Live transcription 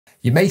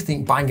You may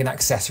think buying an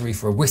accessory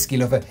for a whiskey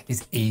lover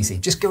is easy.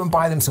 Just go and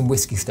buy them some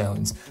whiskey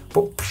stones.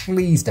 But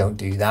please don't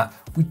do that.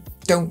 We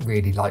don't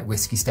really like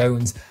whiskey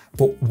stones.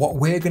 But what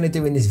we're going to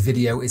do in this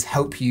video is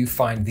help you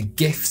find the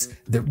gifts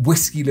that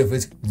whiskey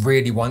lovers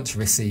really want to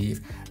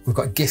receive. We've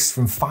got gifts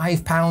from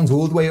 £5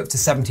 all the way up to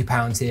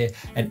 £70 here,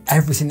 and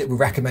everything that we're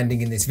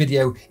recommending in this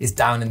video is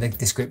down in the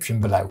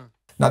description below.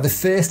 Now, the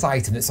first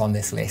item that's on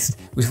this list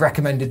was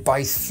recommended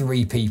by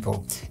 3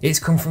 people. It's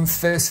come from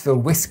First Fill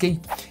Whiskey,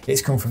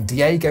 it's come from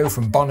Diego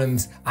from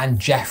Bonhams, and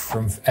Jeff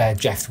from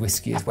Jeff's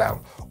Whiskey as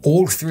well.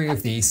 All 3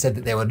 of these said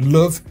that they would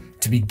love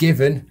to be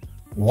given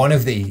one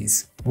of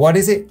these. What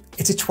is it?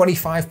 It's a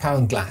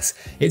 £25 glass.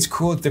 It's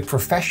called the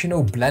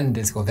Professional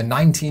Blenders, or the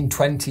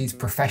 1920s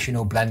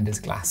Professional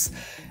Blenders glass.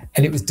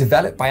 And it was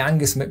developed by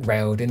Angus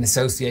MacRailed in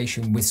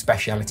association with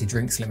Specialty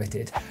Drinks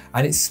Limited.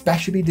 And it's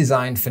specially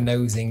designed for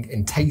nosing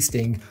and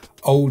tasting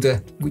older,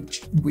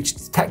 which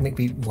is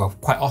technically, well,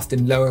 quite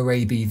often lower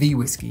ABV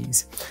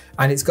whiskies.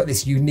 And it's got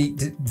this unique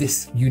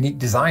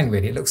design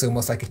really. It looks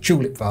almost like a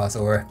tulip vase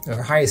or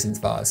a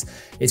hyacinth vase.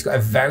 It's got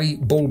a very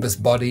bulbous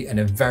body and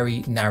a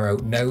very narrow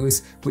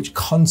nose, which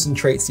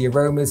concentrates the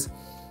aromas.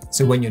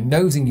 So when you're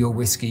nosing your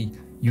whiskey,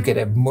 you get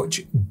a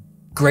much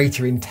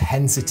greater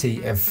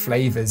intensity of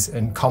flavors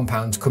and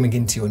compounds coming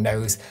into your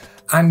nose,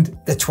 and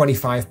they're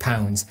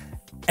 £25.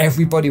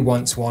 Everybody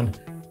wants one.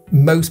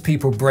 Most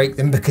people break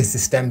them because the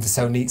stems are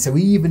so neat. So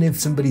even if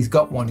somebody's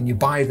got one and you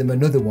buy them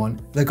another one,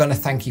 they're going to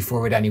thank you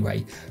for it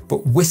anyway.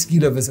 But whiskey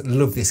lovers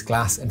love this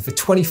glass, and for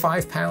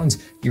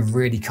 £25, you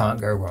really can't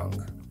go wrong.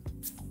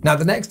 Now,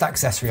 the next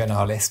accessory on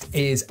our list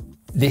is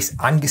this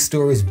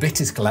Angostura's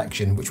Bitters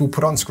collection, which we'll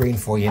put on screen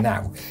for you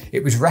now.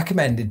 It was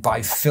recommended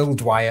by Phil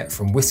Dwyer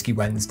from Whiskey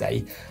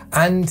Wednesday,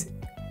 and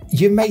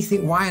you may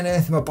think, why on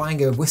earth am I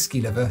buying a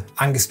whiskey lover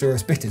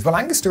Angostura's Bitters? Well,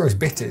 Angostura's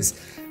Bitters,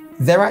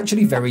 they're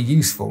actually very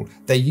useful.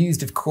 They're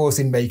used, of course,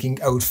 in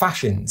making old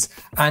fashions,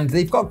 and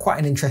they've got quite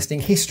an interesting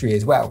history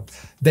as well.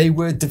 They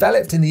were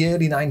developed in the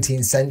early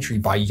 19th century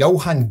by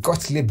Johann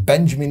Gottlieb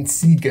Benjamin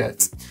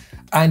Siegert,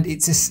 and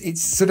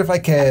it's sort of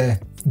like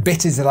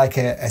bitters are like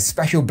a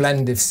special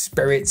blend of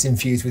spirits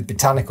infused with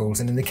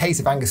botanicals. And in the case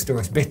of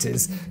Angostura's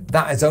Bitters,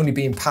 that has only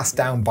been passed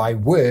down by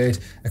word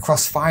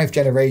across 5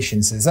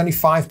 generations. So there's only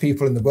 5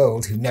 people in the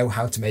world who know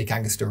how to make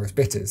Angostura's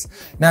Bitters.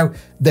 Now,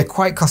 they're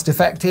quite cost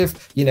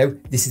effective. You know,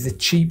 this is a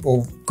cheap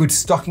or good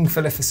stocking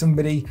filler for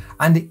somebody,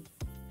 and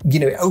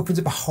it opens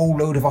up a whole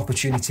load of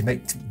opportunity to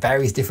make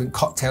various different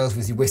cocktails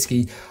with your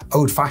whiskey.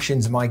 Old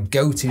fashions are my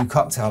go-to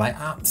cocktail. I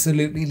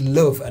absolutely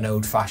love an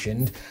old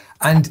fashioned,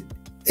 and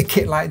a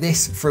kit like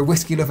this for a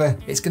whiskey lover,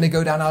 it's going to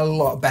go down a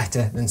lot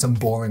better than some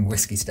boring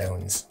whiskey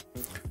stones.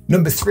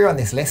 Number 3 on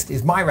this list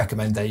is my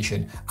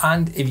recommendation,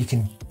 and if you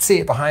can see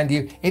it behind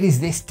you, it is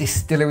this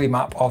Distillery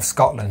Map of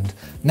Scotland.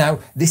 Now,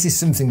 this is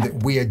something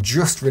that we are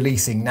just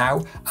releasing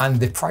now, and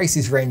the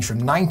prices range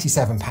from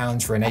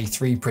 £97 for an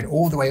A3 print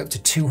all the way up to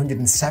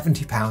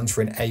 £270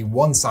 for an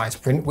A1 size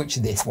print, which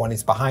this one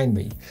is behind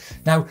me.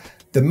 Now,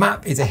 the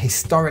map is a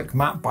historic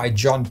map by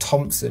John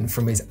Thompson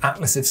from his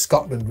Atlas of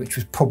Scotland, which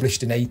was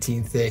published in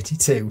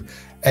 1832.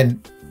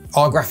 And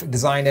our graphic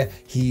designer,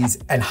 he's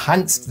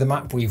enhanced the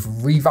map, we've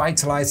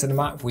revitalized the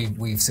map,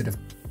 we've sort of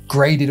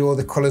graded all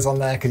the colours on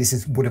there, because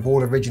this would have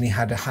all originally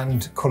had a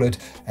hand-coloured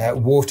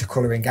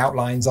watercolouring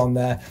outlines on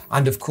there.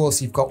 And of course,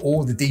 you've got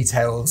all the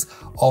details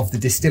of the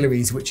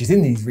distilleries, which is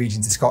in these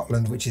regions of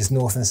Scotland, which is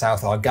North and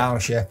South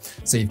Argyllshire.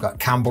 So you've got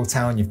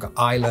Campbelltown, you've got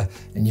Islay,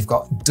 and you've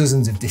got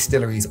dozens of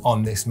distilleries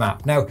on this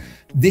map. Now,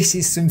 this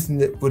is something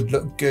that would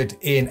look good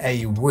in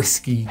a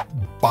whiskey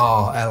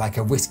bar, like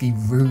a whiskey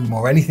room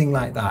or anything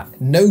like that.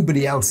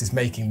 Nobody else is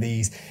making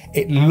these.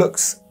 It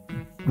looks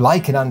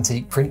like an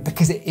antique print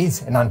because it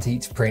is an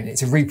antique print.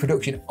 It's a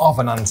reproduction of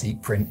an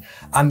antique print,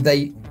 and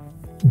they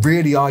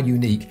really are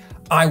unique.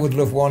 I would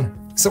love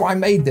one, so I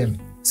made them.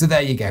 So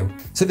there you go.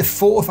 So the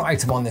 4th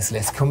item on this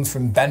list comes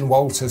from Ben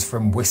Walters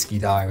from Whiskey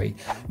Diary.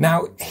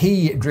 Now,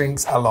 he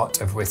drinks a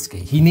lot of whiskey.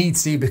 He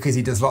needs to, because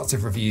he does lots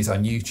of reviews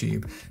on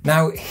YouTube.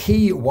 Now,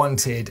 he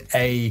wanted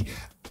a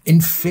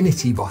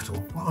infinity bottle.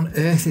 What on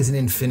earth is an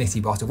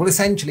infinity bottle? Well,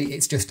 essentially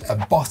it's just a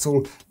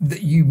bottle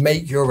that you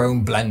make your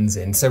own blends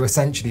in. So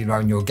essentially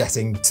when you're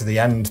getting to the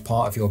end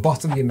part of your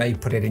bottle, you may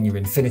put it in your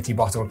infinity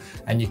bottle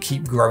and you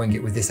keep growing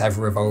it with this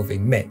ever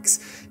evolving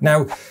mix.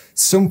 Now,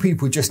 some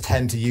people just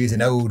tend to use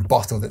an old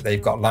bottle that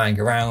they've got lying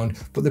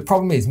around, but the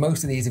problem is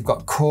most of these have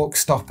got cork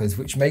stoppers,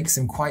 which makes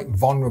them quite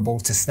vulnerable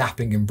to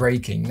snapping and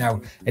breaking.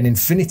 Now, an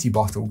infinity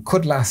bottle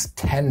could last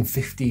 10,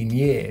 15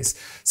 years.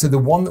 So the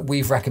one that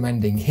we're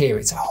recommending here,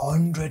 it's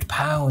 £100.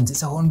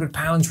 It's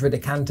 £100 for a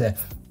decanter,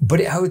 but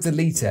it holds a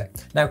litre.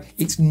 Now,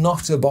 it's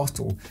not a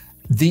bottle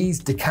these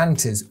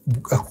decanters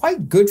are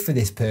quite good for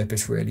this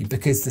purpose really,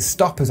 because the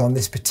stoppers on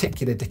this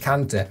particular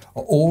decanter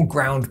are all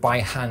ground by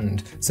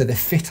hand, so the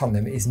fit on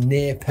them is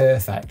near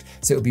perfect.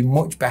 So it would be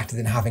much better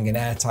than having an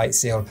airtight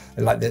seal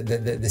like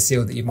the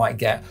seal that you might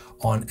get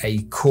on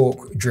a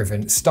cork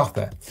driven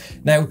stopper.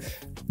 Now,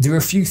 there are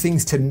a few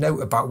things to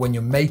note about when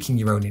you're making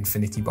your own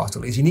infinity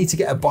bottle. Is you need to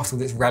get a bottle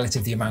that's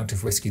relative to the amount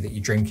of whiskey that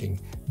you're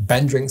drinking.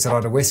 Ben drinks a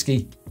lot of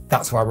whiskey.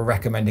 That's why we're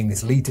recommending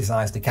this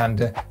litre-sized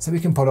decanter, so we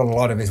can put a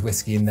lot of his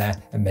whiskey in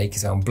there and make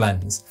his own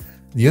blends.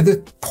 The other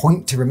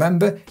point to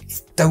remember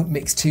is don't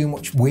mix too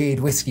much weird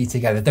whiskey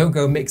together. Don't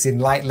go mixing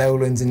light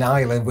Lowlands and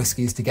Islay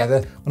whiskies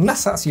together,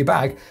 unless that's your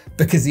bag,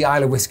 because the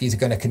Islay whiskies are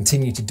going to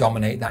continue to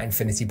dominate that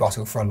infinity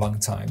bottle for a long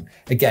time.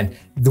 Again,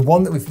 the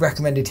one that we've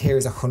recommended here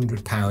is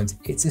 £100.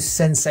 It's a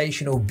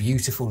sensational,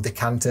 beautiful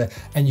decanter,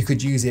 and you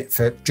could use it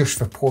just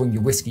for pouring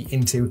your whiskey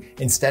into,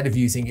 instead of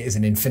using it as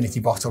an infinity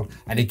bottle.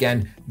 And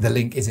again, the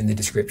link is in the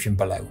description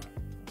below.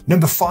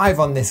 Number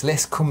 5 on this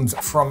list comes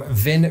from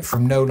Vin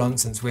from No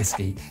Nonsense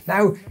Whiskey.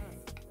 Now,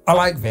 I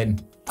like Vin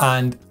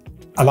and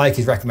I like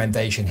his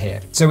recommendation here.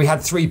 So we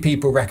had 3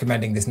 people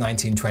recommending this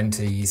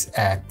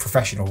 1920s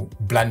professional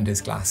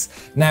blender's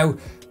glass. Now,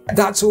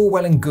 that's all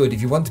well and good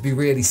if you want to be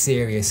really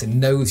serious and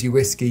knows your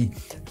whiskey,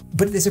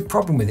 but there's a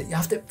problem with it. You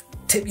have to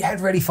tip your head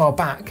really far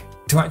back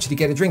to actually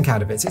get a drink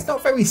out of it. So it's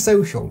not very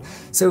social.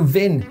 So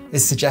Vin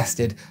has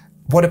suggested,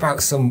 what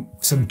about some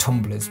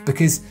tumblers?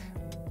 Because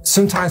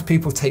sometimes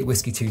people take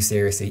whiskey too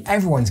seriously.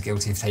 Everyone's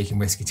guilty of taking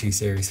whiskey too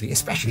seriously,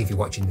 especially if you're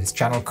watching this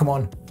channel. Come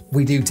on,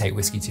 we do take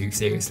whiskey too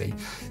seriously.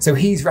 So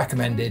he's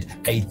recommended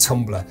a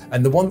tumbler,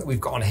 and the one that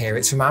we've got on here,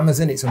 it's from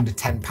Amazon, it's under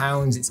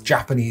 £10, it's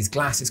Japanese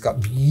glass, it's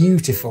got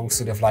beautiful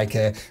sort of like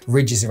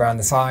ridges around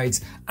the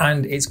sides,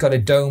 and it's got a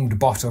domed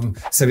bottom,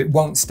 so it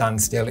won't stand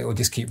still, it will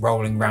just keep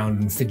rolling around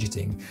and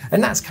fidgeting.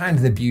 And that's kind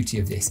of the beauty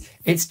of this.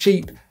 It's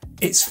cheap,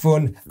 it's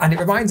fun, and it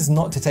reminds us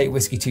not to take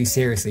whiskey too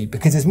seriously,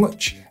 because as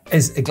much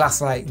as a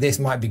glass like this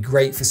might be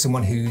great for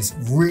someone who's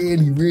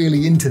really,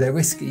 really into their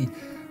whiskey,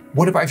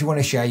 what about if you want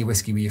to share your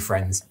whiskey with your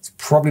friends? It's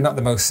probably not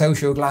the most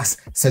social glass,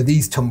 so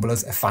these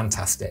tumblers are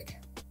fantastic.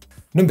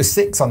 Number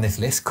 6 on this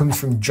list comes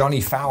from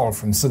Johnny Fowle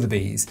from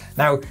Sotheby's.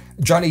 Now,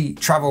 Johnny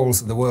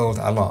travels the world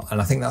a lot,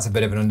 and I think that's a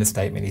bit of an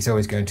understatement. He's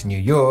always going to New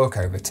York,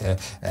 over to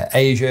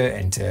Asia,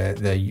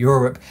 into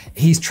Europe.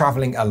 He's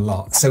traveling a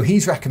lot. So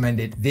he's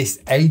recommended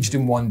this aged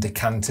in one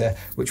decanter,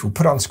 which we'll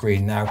put on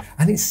screen now,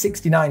 and it's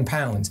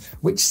 £69,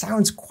 which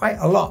sounds quite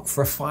a lot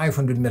for a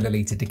 500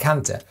 milliliter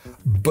decanter.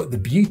 But the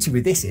beauty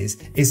with this is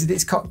that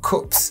it's got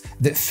cups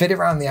that fit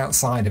around the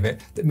outside of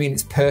it that mean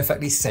it's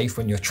perfectly safe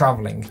when you're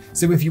traveling.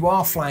 So if you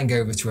are flying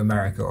over to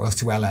America or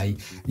to LA,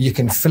 you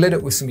can fill it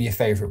up with some of your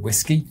favorite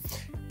whiskey.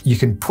 You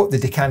can put the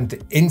decanter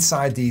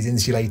inside these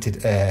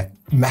insulated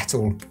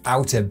metal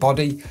outer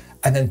body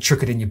and then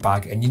chuck it in your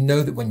bag. And you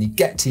know that when you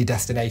get to your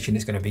destination,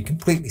 it's going to be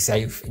completely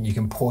safe and you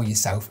can pour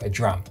yourself a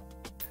dram.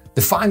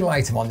 The final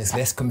item on this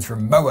list comes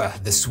from Moa,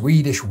 the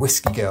Swedish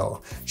whiskey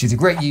girl. She's a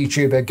great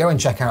YouTuber, go and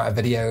check out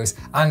her videos,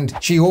 and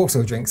she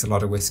also drinks a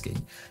lot of whiskey.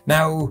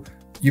 Now,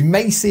 you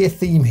may see a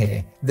theme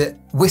here that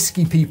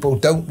whiskey people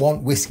don't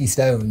want whiskey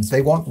stones,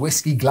 they want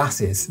whiskey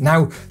glasses.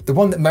 Now, the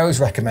one that Mo's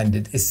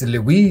recommended is the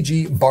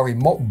Luigi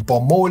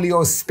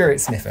Bormiolo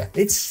Spirit Sniffer.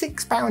 It's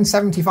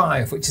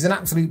 £6.75, which is an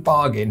absolute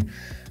bargain.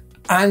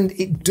 And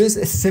it does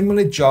a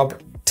similar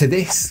job to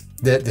this,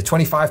 the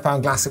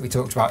 £25 glass that we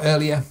talked about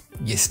earlier,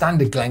 your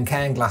standard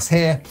Glencairn glass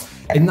here,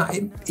 in that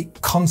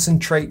it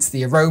concentrates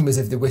the aromas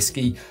of the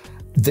whiskey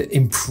that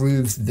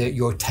improves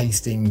your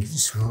tasting,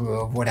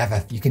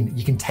 whatever. You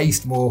can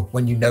taste more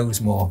when you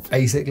nose more,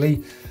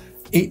 basically.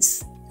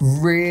 It's a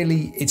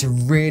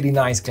really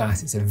nice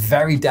glass. It's a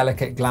very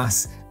delicate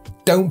glass.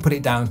 Don't put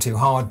it down too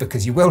hard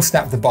because you will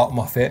snap the bottom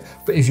off it.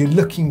 But if you're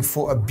looking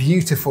for a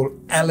beautiful,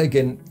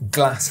 elegant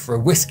glass for a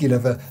whiskey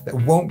lover that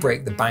won't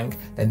break the bank,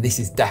 then this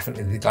is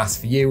definitely the glass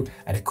for you.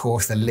 And of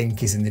course, the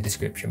link is in the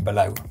description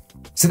below.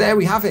 So there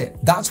we have it.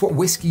 That's what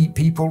whiskey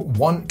people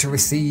want to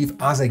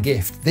receive as a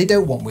gift. They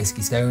don't want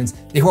whiskey stones.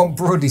 They want,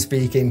 broadly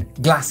speaking,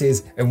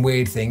 glasses and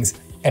weird things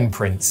and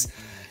prints.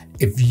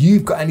 If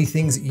you've got any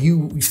things that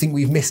you think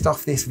we've missed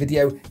off this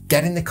video,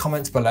 get in the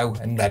comments below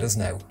and let us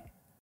know.